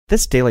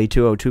This Daily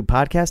 202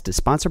 podcast is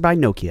sponsored by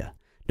Nokia.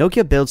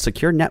 Nokia builds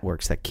secure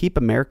networks that keep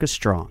America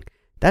strong.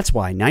 That's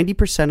why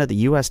 90% of the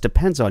U.S.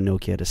 depends on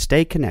Nokia to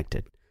stay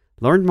connected.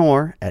 Learn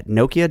more at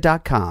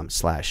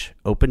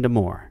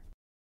nokia.com/open-to-more.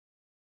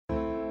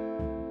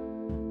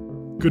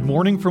 Good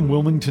morning from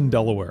Wilmington,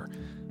 Delaware.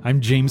 I'm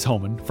James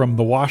Hohmann from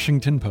The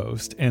Washington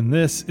Post, and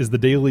this is the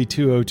Daily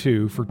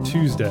 202 for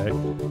Tuesday,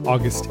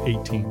 August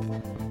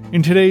 18th.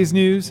 In today's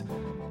news,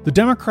 the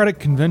Democratic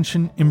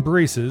Convention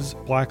embraces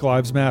Black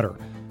Lives Matter.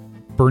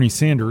 Bernie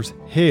Sanders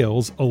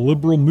hails a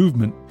liberal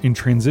movement in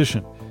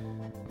transition.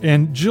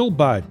 And Jill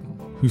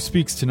Biden, who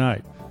speaks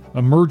tonight,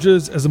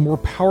 emerges as a more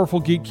powerful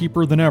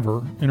gatekeeper than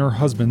ever in her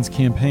husband's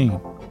campaign.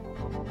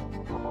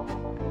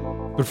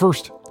 But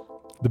first,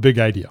 the big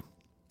idea.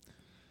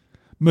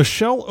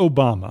 Michelle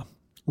Obama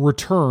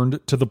returned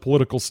to the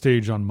political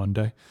stage on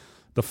Monday,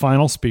 the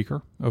final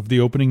speaker of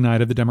the opening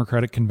night of the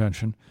Democratic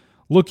Convention,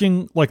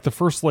 looking like the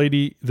first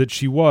lady that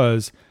she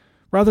was,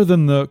 rather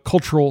than the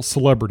cultural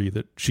celebrity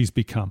that she's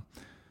become.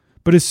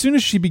 But as soon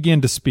as she began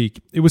to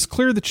speak, it was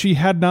clear that she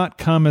had not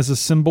come as a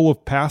symbol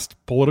of past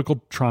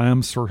political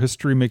triumphs or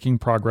history-making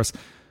progress.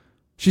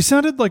 She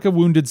sounded like a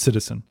wounded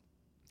citizen.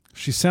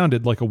 She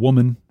sounded like a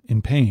woman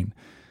in pain.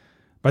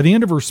 By the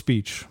end of her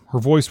speech, her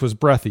voice was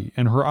breathy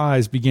and her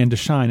eyes began to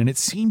shine, and it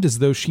seemed as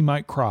though she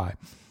might cry,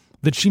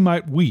 that she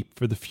might weep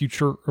for the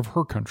future of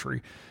her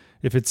country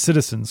if its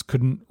citizens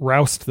couldn't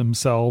roust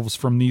themselves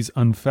from these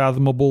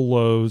unfathomable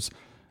lows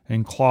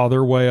and claw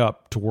their way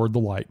up toward the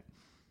light.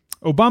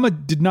 Obama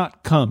did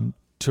not come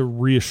to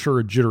reassure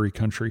a jittery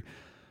country.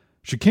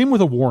 She came with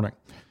a warning.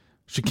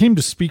 She came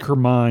to speak her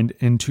mind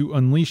and to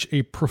unleash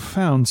a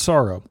profound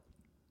sorrow.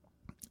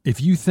 If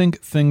you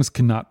think things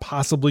cannot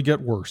possibly get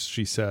worse,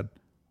 she said,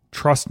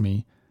 trust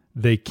me,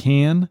 they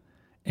can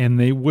and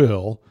they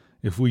will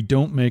if we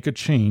don't make a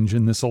change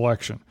in this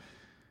election.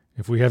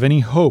 If we have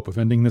any hope of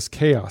ending this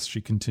chaos, she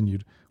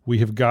continued, we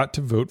have got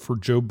to vote for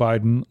Joe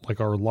Biden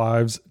like our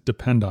lives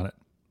depend on it.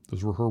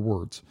 Those were her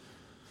words.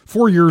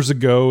 4 years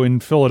ago in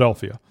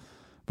Philadelphia,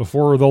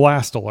 before the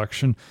last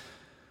election,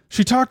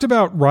 she talked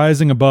about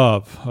rising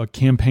above a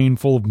campaign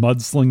full of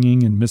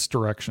mudslinging and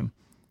misdirection.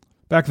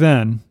 Back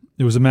then,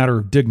 it was a matter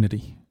of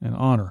dignity and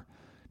honor.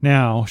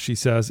 Now, she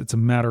says, it's a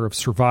matter of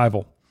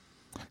survival.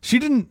 She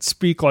didn't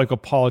speak like a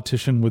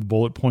politician with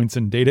bullet points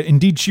and data.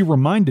 Indeed, she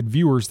reminded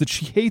viewers that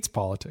she hates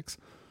politics.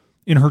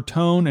 In her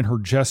tone and her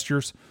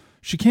gestures,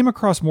 she came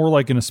across more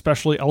like an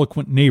especially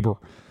eloquent neighbor,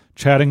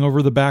 chatting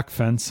over the back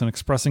fence and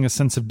expressing a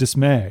sense of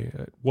dismay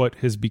at what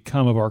has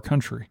become of our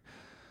country.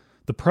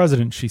 The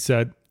president, she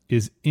said,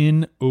 is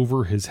in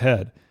over his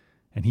head,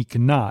 and he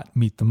cannot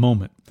meet the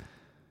moment.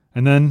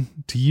 And then,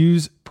 to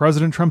use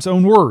President Trump's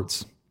own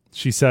words,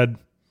 she said,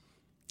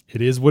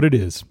 it is what it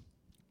is.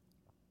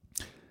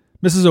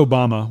 Mrs.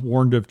 Obama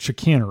warned of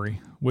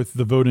chicanery with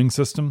the voting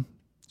system.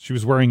 She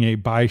was wearing a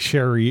Buy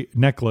Sherry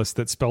necklace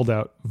that spelled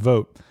out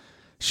vote.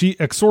 She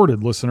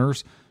exhorted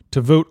listeners to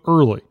vote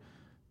early,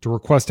 to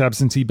request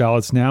absentee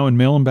ballots now and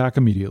mail them back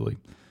immediately.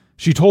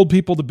 She told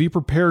people to be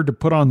prepared to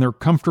put on their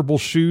comfortable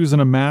shoes and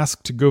a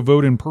mask to go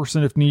vote in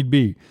person if need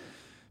be.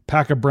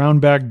 Pack a brown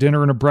bag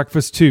dinner and a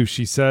breakfast too,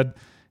 she said,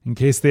 in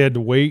case they had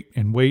to wait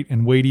and wait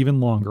and wait even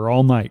longer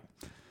all night.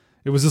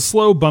 It was a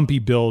slow, bumpy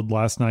build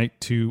last night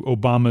to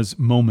Obama's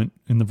moment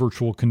in the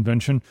virtual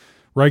convention.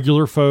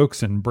 Regular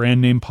folks and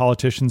brand-name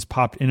politicians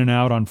popped in and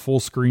out on full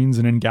screens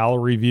and in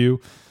gallery view.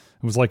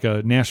 It was like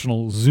a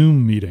national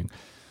Zoom meeting.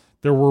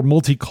 There were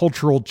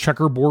multicultural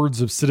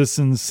checkerboards of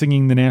citizens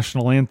singing the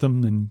national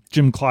anthem, and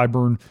Jim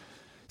Clyburn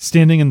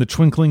standing in the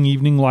twinkling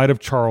evening light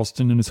of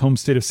Charleston in his home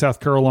state of South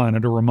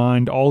Carolina to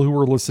remind all who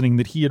were listening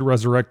that he had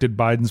resurrected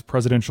Biden's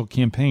presidential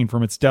campaign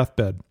from its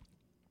deathbed.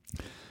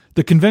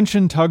 The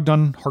convention tugged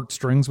on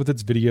heartstrings with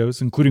its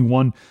videos, including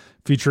one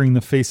featuring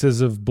the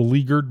faces of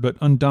beleaguered but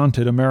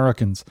undaunted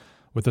Americans,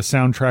 with a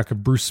soundtrack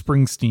of Bruce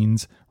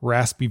Springsteen's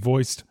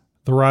raspy-voiced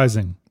The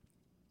Rising.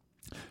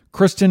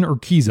 Kristen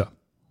Urquiza,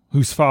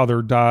 whose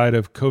father died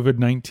of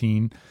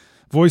COVID-19,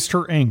 voiced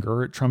her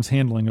anger at Trump's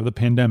handling of the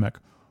pandemic.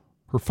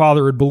 Her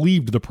father had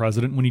believed the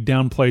president when he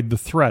downplayed the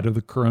threat of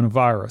the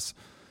coronavirus.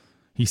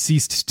 He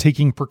ceased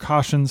taking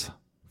precautions,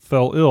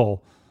 fell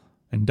ill,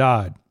 and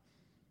died.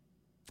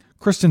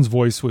 Kristen's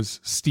voice was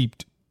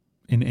steeped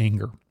in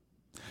anger.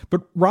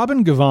 But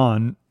Robin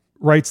Givhan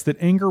writes that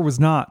anger was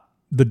not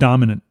the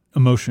dominant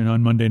emotion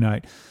on Monday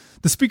night.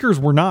 The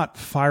speakers were not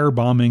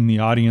firebombing the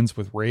audience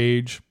with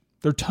rage.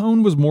 Their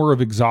tone was more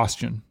of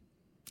exhaustion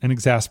and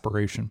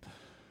exasperation.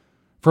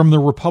 From the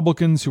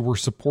Republicans who were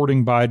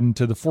supporting Biden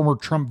to the former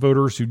Trump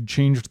voters who'd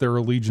changed their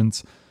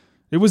allegiance,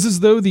 it was as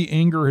though the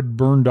anger had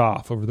burned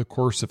off over the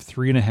course of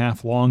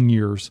 3.5 long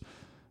years,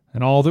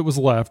 and all that was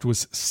left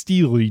was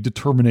steely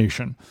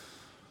determination.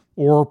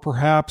 Or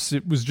perhaps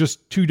it was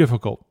just too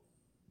difficult,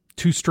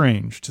 too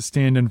strange to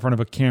stand in front of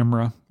a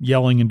camera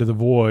yelling into the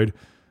void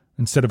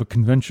instead of a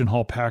convention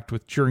hall packed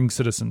with cheering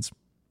citizens.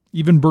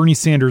 Even Bernie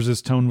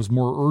Sanders' tone was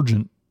more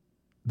urgent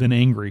than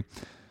angry.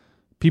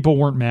 People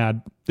weren't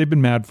mad. They've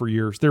been mad for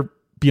years. They're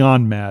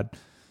beyond mad.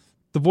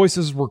 The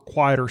voices were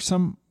quieter.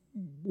 Some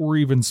were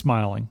even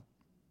smiling.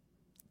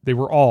 They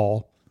were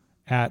all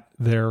at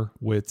their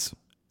wits'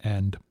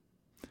 end.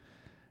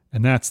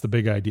 And that's the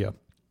big idea.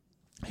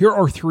 Here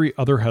are 3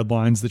 other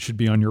headlines that should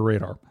be on your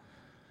radar.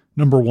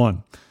 Number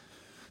 1,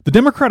 the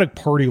Democratic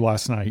Party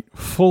last night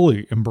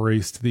fully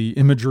embraced the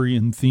imagery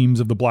and themes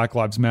of the Black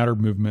Lives Matter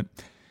movement,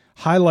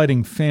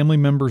 highlighting family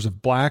members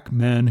of black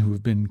men who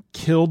have been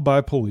killed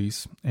by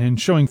police and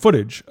showing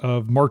footage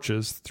of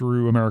marches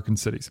through American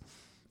cities.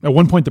 At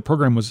one point, the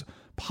program was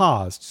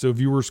paused so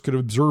viewers could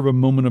observe a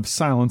moment of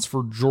silence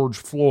for George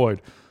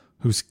Floyd,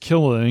 whose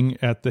killing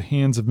at the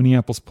hands of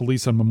Minneapolis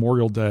police on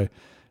Memorial Day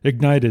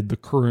ignited the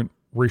current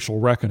racial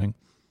reckoning.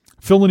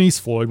 Philonise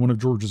Floyd, one of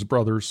George's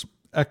brothers,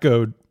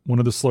 echoed one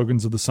of the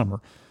slogans of the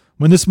summer.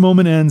 When this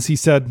moment ends, he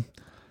said,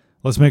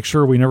 let's make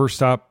sure we never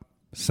stop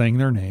saying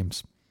their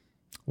names.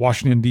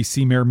 Washington,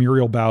 D.C. Mayor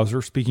Muriel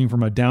Bowser, speaking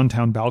from a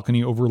downtown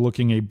balcony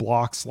overlooking a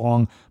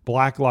blocks-long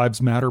Black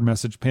Lives Matter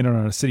message painted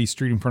on a city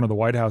street in front of the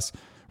White House,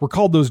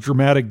 recalled those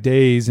dramatic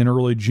days in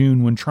early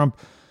June when Trump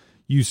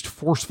used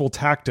forceful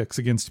tactics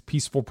against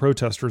peaceful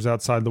protesters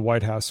outside the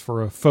White House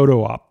for a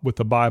photo op with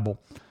the Bible.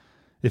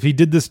 If he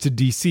did this to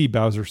D.C.,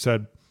 Bowser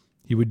said,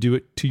 he would do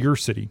it to your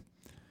city.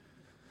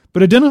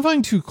 But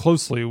identifying too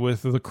closely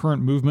with the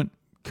current movement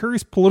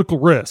carries political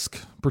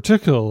risk,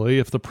 particularly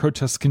if the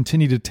protests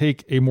continue to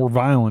take a more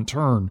violent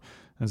turn,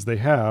 as they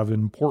have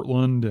in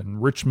Portland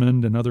and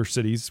Richmond and other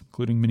cities,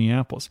 including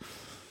Minneapolis.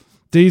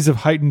 Days of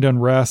heightened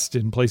unrest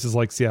in places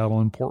like Seattle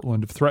and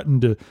Portland have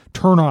threatened to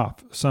turn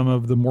off some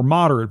of the more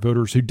moderate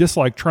voters who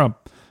dislike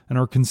Trump and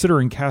are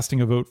considering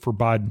casting a vote for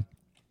Biden.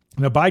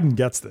 Now, Biden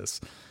gets this,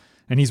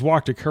 and he's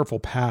walked a careful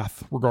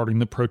path regarding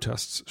the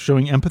protests,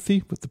 showing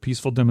empathy with the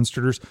peaceful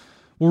demonstrators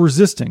while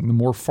resisting the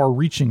more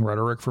far-reaching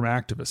rhetoric from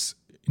activists,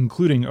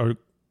 including a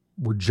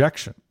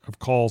rejection of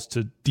calls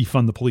to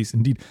defund the police.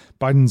 Indeed,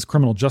 Biden's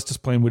criminal justice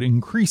plan would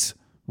increase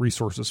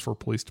resources for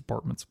police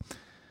departments.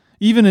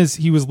 Even as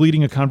he was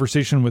leading a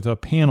conversation with a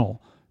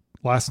panel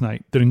last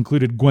night that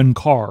included Gwen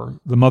Carr,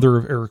 the mother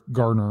of Eric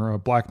Gardner, a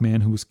black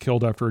man who was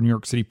killed after a New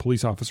York City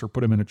police officer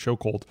put him in a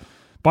chokehold,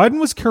 Biden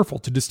was careful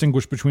to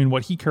distinguish between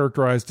what he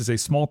characterized as a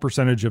small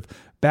percentage of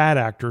bad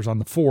actors on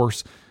the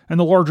force and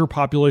the larger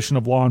population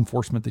of law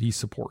enforcement that he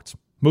supports.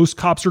 Most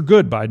cops are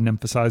good, Biden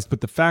emphasized,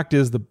 but the fact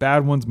is the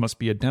bad ones must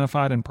be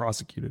identified and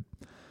prosecuted.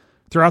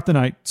 Throughout the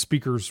night,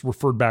 speakers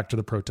referred back to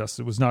the protests.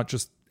 It was not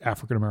just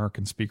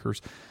African-American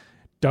speakers.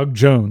 Doug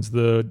Jones,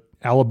 the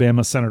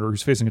Alabama senator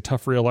who's facing a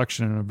tough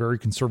re-election in a very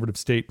conservative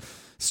state,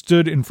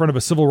 stood in front of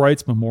a civil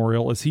rights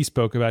memorial as he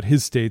spoke about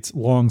his state's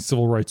long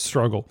civil rights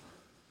struggle.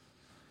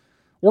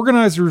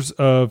 Organizers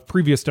of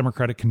previous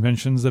Democratic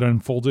conventions that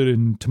unfolded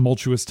in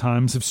tumultuous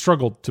times have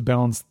struggled to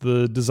balance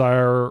the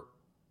desire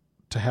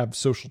to have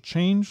social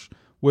change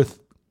with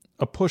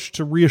a push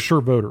to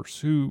reassure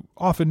voters who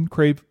often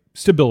crave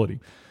stability.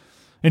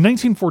 In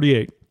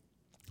 1948,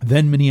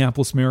 then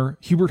Minneapolis Mayor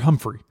Hubert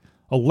Humphrey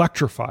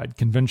electrified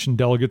convention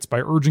delegates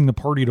by urging the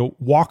party to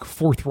walk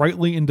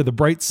forthrightly into the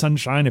bright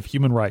sunshine of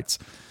human rights.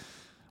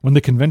 When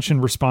the convention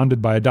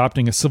responded by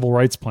adopting a civil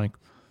rights plank,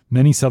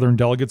 many Southern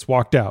delegates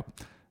walked out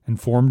and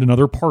formed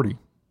another party,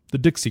 the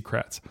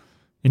Dixiecrats.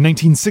 In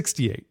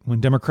 1968,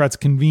 when Democrats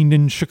convened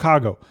in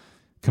Chicago,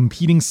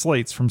 competing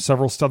slates from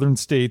several Southern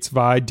states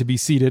vied to be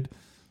seated,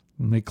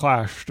 and they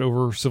clashed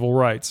over civil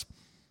rights.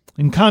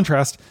 In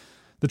contrast,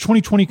 the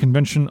 2020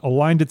 convention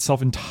aligned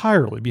itself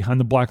entirely behind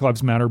the Black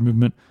Lives Matter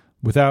movement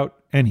without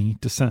any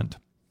dissent.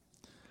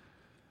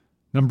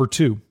 Number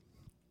 2,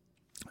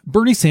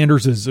 Bernie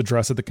Sanders'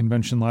 address at the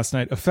convention last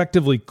night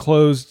effectively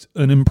closed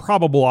an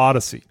improbable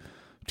odyssey,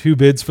 2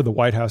 bids for the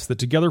White House that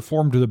together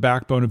formed the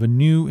backbone of a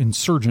new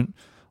insurgent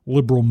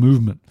liberal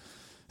movement.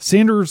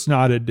 Sanders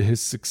nodded to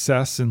his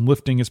success in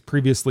lifting his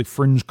previously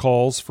fringe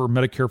calls for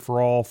Medicare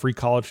for all, free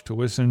college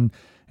tuition,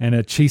 and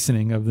a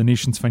chastening of the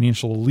nation's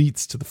financial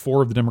elites to the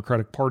fore of the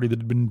Democratic Party that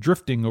had been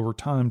drifting over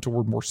time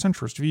toward more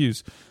centrist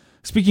views.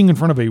 Speaking in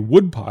front of a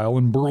woodpile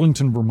in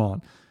Burlington,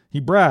 Vermont, he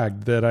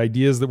bragged that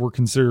ideas that were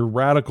considered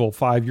radical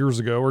 5 years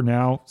ago are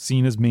now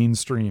seen as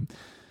mainstream.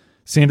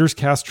 Sanders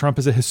cast Trump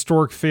as a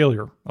historic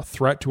failure, a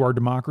threat to our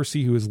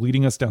democracy who is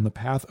leading us down the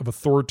path of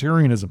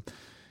authoritarianism.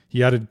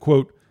 He added,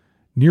 quote,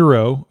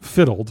 Nero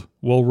fiddled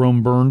while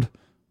Rome burned.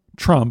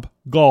 Trump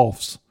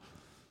golfs.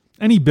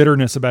 Any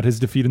bitterness about his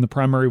defeat in the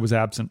primary was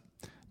absent.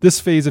 This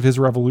phase of his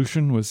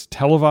revolution was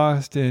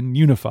televised and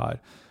unified,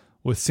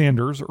 with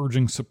Sanders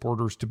urging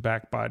supporters to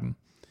back Biden.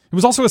 It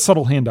was also a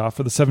subtle handoff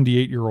for the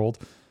 78-year-old.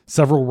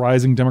 Several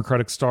rising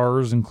Democratic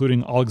stars,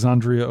 including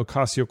Alexandria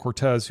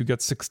Ocasio-Cortez, who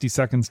got 60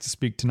 seconds to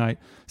speak tonight,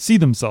 see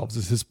themselves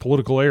as his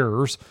political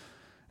heirs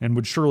and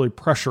would surely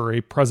pressure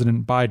a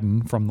President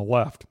Biden from the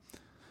left.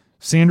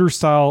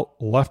 Sanders-style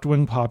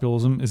left-wing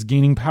populism is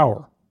gaining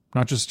power,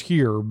 not just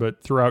here,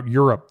 but throughout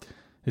Europe,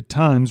 at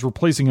times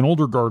replacing an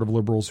older guard of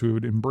liberals who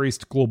had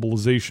embraced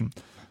globalization.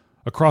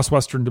 Across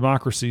Western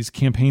democracies,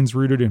 campaigns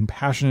rooted in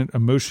passionate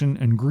emotion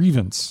and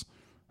grievance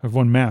have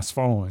won mass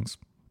followings.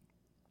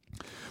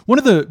 One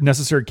of the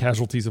necessary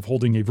casualties of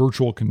holding a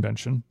virtual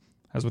convention,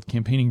 as with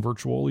campaigning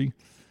virtually,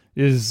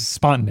 is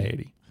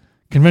spontaneity.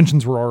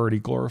 Conventions were already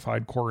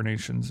glorified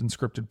coronations and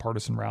scripted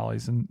partisan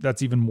rallies, and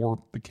that's even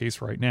more the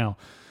case right now.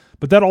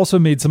 But that also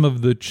made some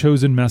of the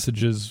chosen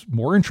messages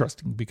more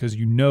interesting because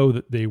you know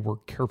that they were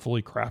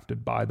carefully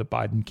crafted by the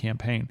Biden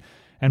campaign.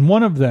 And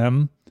one of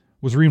them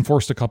was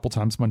reinforced a couple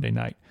times Monday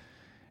night.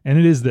 And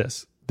it is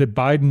this, that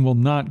Biden will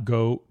not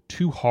go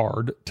too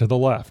hard to the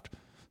left.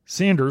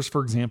 Sanders,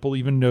 for example,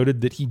 even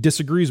noted that he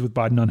disagrees with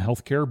Biden on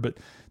healthcare, but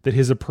that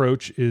his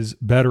approach is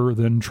better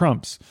than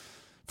Trump's.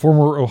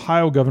 Former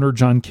Ohio Governor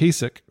John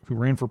Kasich, who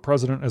ran for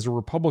president as a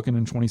Republican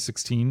in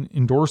 2016,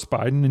 endorsed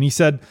Biden, and he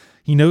said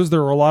he knows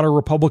there are a lot of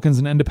Republicans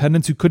and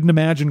independents who couldn't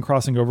imagine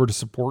crossing over to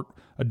support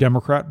a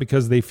Democrat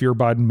because they fear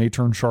Biden may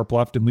turn sharp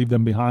left and leave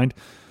them behind.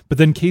 But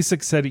then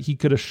Kasich said he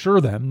could assure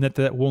them that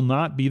that will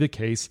not be the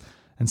case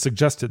and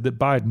suggested that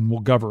Biden will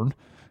govern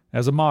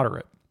as a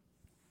moderate.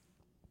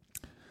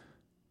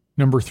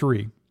 Number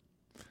 3.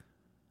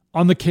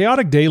 On the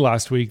chaotic day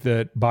last week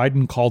that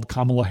Biden called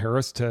Kamala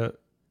Harris to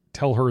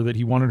tell her that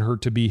he wanted her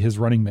to be his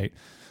running mate,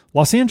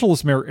 Los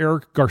Angeles Mayor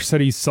Eric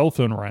Garcetti's cell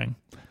phone rang.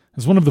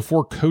 As one of the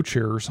 4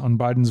 co-chairs on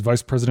Biden's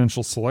vice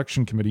presidential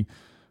selection committee,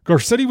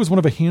 Garcetti was one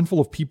of a handful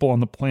of people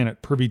on the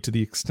planet privy to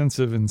the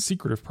extensive and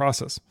secretive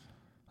process.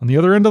 On the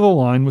other end of the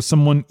line was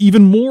someone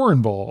even more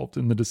involved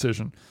in the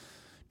decision,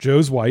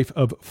 Joe's wife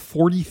of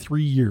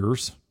 43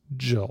 years,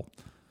 Jill.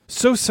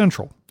 So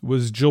central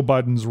was Jill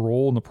Biden's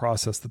role in the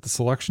process that the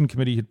selection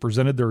committee had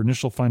presented their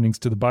initial findings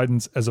to the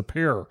Bidens as a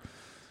pair.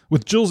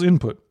 With Jill's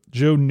input,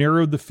 Joe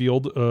narrowed the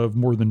field of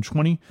more than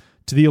 20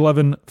 to the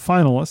 11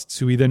 finalists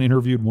who he then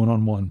interviewed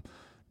one-on-one.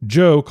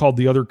 Joe called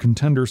the other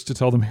contenders to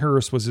tell them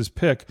Harris was his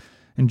pick,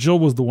 and Jill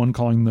was the one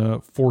calling the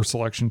 4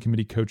 selection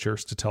committee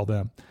co-chairs to tell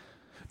them.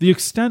 The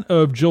extent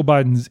of Jill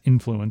Biden's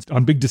influence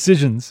on big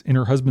decisions in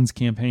her husband's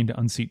campaign to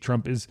unseat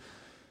Trump is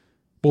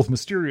both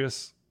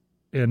mysterious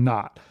and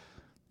not.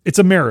 It's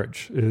a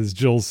marriage, is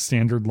Jill's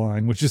standard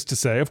line, which is to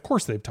say, of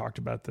course they've talked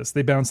about this.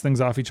 They bounce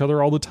things off each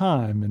other all the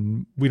time,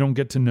 and we don't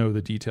get to know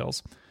the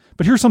details.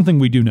 But here's something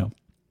we do know.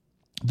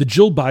 The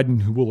Jill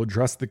Biden who will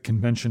address the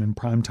convention in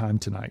prime time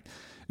tonight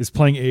is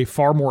playing a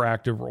far more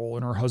active role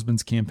in her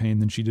husband's campaign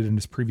than she did in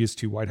his previous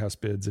 2 White House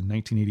bids in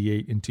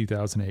 1988 and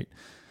 2008.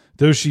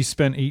 Though she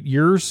spent 8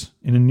 years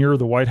in and near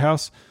the White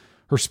House,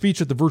 her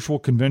speech at the virtual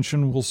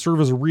convention will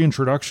serve as a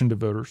reintroduction to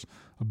voters,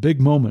 a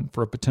big moment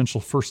for a potential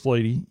first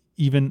lady,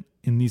 even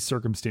in these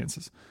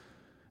circumstances.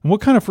 And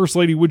what kind of first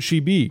lady would she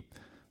be?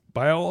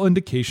 By all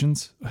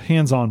indications, a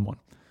hands-on one.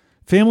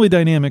 Family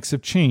dynamics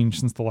have changed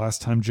since the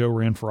last time Joe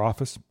ran for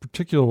office,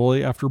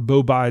 particularly after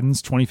Beau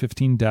Biden's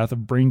 2015 death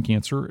of brain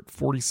cancer at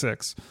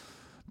 46.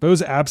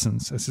 Beau's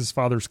absence as his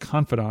father's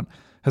confidant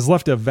has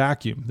left a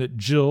vacuum that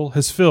Jill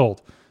has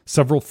filled,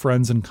 several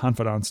friends and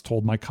confidants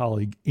told my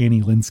colleague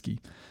Annie Linsky.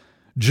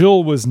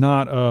 Jill was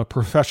not a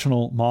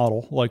professional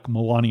model like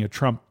Melania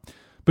Trump,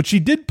 but she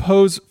did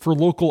pose for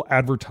local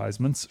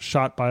advertisements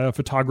shot by a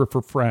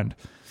photographer friend.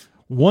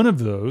 One of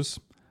those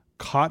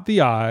caught the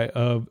eye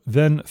of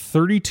then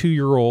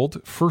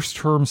 32-year-old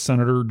first-term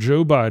Senator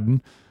Joe Biden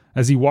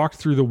as he walked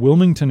through the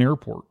Wilmington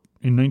airport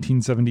in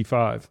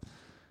 1975.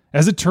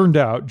 As it turned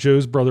out,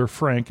 Joe's brother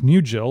Frank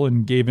knew Jill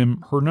and gave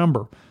him her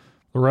number.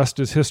 The rest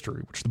is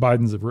history, which the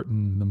Bidens have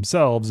written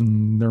themselves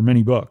in their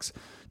many books.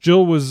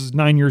 Jill was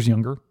 9 years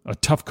younger, a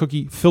tough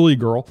cookie Philly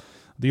girl,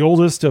 the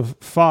oldest of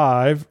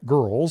 5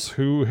 girls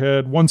who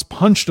had once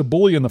punched a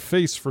bully in the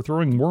face for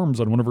throwing worms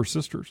on one of her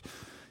sisters.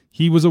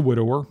 He was a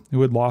widower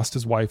who had lost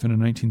his wife in a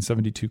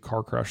 1972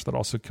 car crash that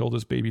also killed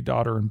his baby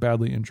daughter and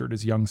badly injured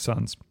his young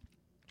sons.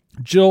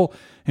 Jill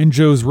and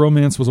Joe's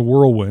romance was a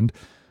whirlwind,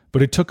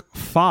 but it took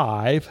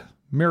 5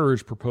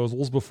 marriage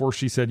proposals before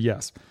she said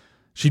yes.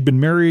 She'd been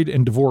married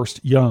and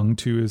divorced young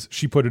to, as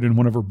she put it in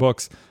one of her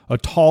books, a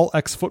tall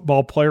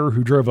ex-football player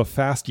who drove a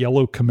fast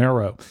yellow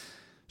Camaro.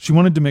 She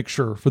wanted to make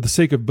sure, for the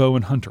sake of Beau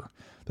and Hunter,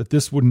 that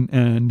this wouldn't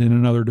end in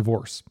another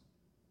divorce.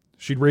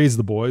 She'd raise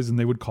the boys, and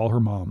they would call her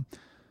mom.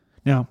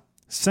 Now,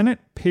 Senate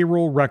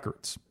payroll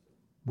records,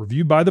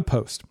 reviewed by the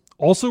Post,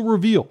 also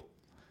reveal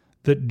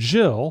that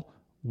Jill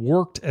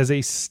worked as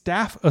a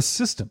staff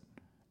assistant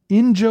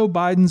in Joe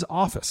Biden's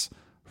office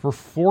for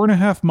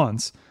 4.5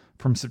 months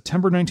from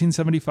September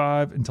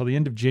 1975 until the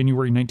end of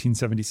January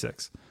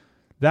 1976.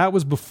 That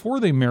was before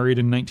they married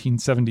in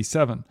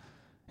 1977,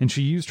 and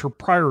she used her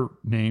prior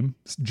name,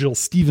 Jill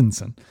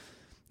Stevenson.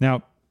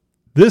 Now,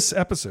 this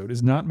episode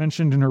is not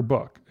mentioned in her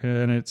book,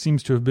 and it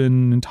seems to have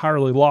been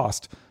entirely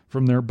lost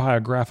from their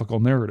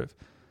biographical narrative.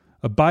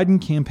 A Biden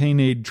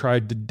campaign aide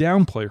tried to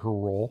downplay her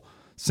role,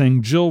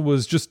 saying Jill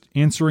was just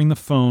answering the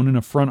phone in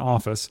a front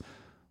office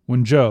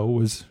when Joe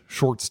was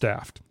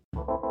short-staffed.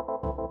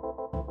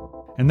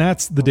 And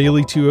that's the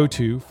Daily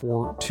 202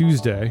 for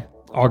Tuesday,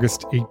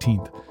 August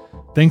 18th.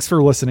 Thanks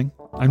for listening.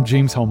 I'm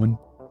James Hellman.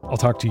 I'll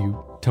talk to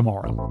you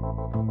tomorrow.